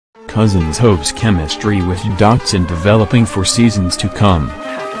Cousins hopes chemistry with Doctson developing for seasons to come.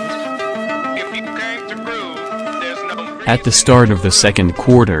 At the start of the second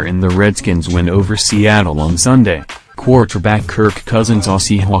quarter in the Redskins win over Seattle on Sunday, quarterback Kirk Cousins saw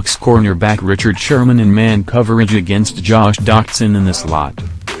Seahawks cornerback Richard Sherman in man coverage against Josh Doctson in the slot.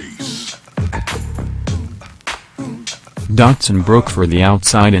 Doctson broke for the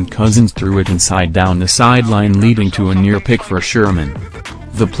outside and Cousins threw it inside down the sideline, leading to a near pick for Sherman.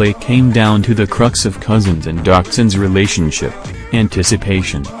 The play came down to the crux of Cousins and Doctson's relationship: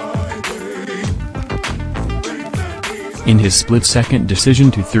 anticipation. In his split-second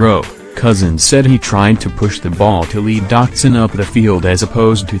decision to throw, Cousins said he tried to push the ball to lead Doctson up the field as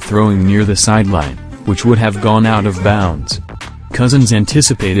opposed to throwing near the sideline, which would have gone out of bounds. Cousins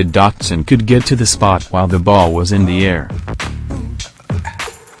anticipated Doctson could get to the spot while the ball was in the air.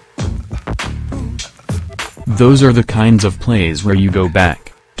 Those are the kinds of plays where you go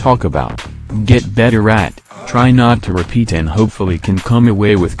back, talk about, get better at, try not to repeat, and hopefully can come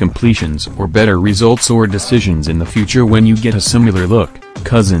away with completions or better results or decisions in the future when you get a similar look,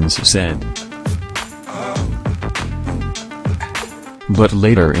 Cousins said. But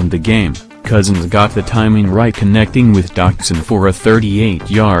later in the game, Cousins got the timing right, connecting with Doctson for a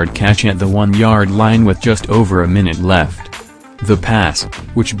 38-yard catch at the 1-yard line with just over a minute left. The pass,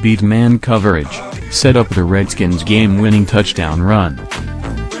 which beat man coverage, set up the Redskins' game-winning touchdown run.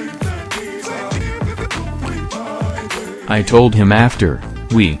 "I told him after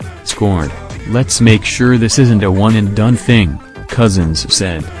we scored, let's make sure this isn't a one-and-done thing," Cousins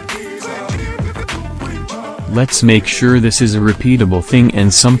said. "Let's make sure this is a repeatable thing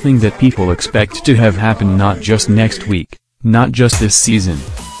and something that people expect to have happen not just next week, not just this season,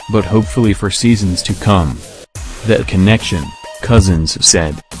 but hopefully for seasons to come." That connection, Cousins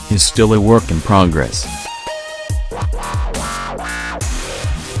said, is still a work in progress.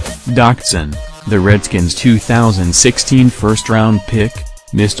 Doctson, the Redskins' 2016 first-round pick,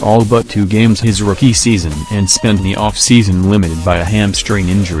 missed all but 2 games his rookie season and spent the off-season limited by a hamstring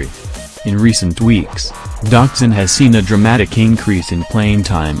injury. In recent weeks, Doctson has seen a dramatic increase in playing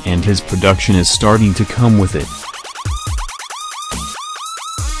time and his production is starting to come with it.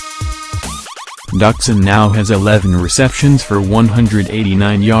 Doctson now has 11 receptions for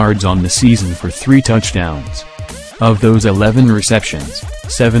 189 yards on the season for 3 touchdowns. Of those 11 receptions,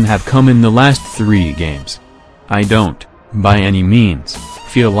 7 have come in the last 3 games. "I don't, by any means,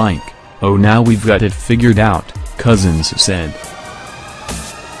 feel like, oh now we've got it figured out," Cousins said.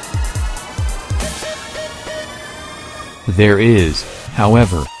 There is,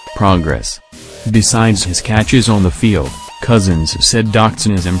 however, progress. Besides his catches on the field, Cousins said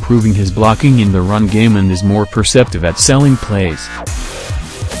Doctson is improving his blocking in the run game and is more perceptive at selling plays.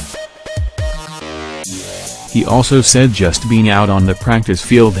 He also said just being out on the practice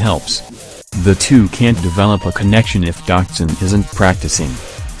field helps. The two can't develop a connection if Doctson isn't practicing.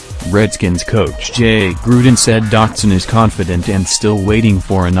 Redskins coach Jay Gruden said Doctson is confident and still waiting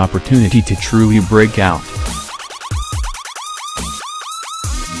for an opportunity to truly break out.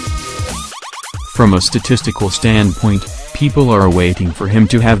 From a statistical standpoint, people are waiting for him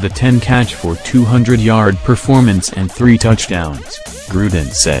to have the 10-catch for 200-yard performance and 3 touchdowns,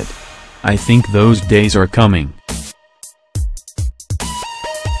 Gruden said. "I think those days are coming."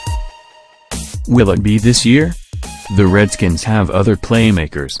 Will it be this year? The Redskins have other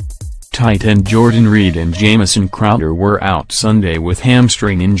playmakers. Tight end Jordan Reed and Jamison Crowder were out Sunday with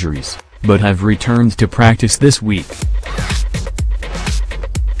hamstring injuries, but have returned to practice this week.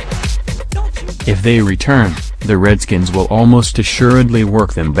 If they return, the Redskins will almost assuredly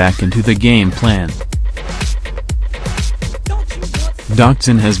work them back into the game plan.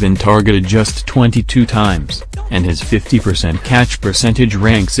 Doctson has been targeted just 22 times, and his 50% catch percentage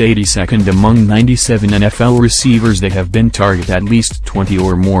ranks 82nd among 97 NFL receivers that have been targeted at least 20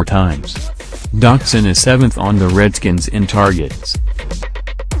 or more times. Doctson is 7th on the Redskins in targets.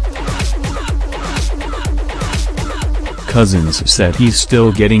 Cousins said he's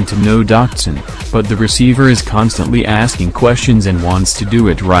still getting to know Doctson, but the receiver is constantly asking questions and wants to do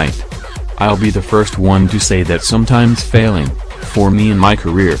it right. "I'll be the first one to say that sometimes failing, for me in my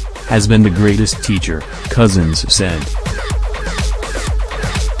career, has been the greatest teacher," Cousins said.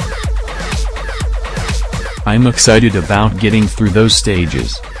 "I'm excited about getting through those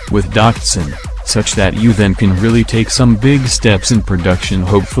stages, with Doctson, such that you then can really take some big steps in production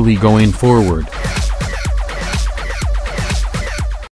hopefully going forward."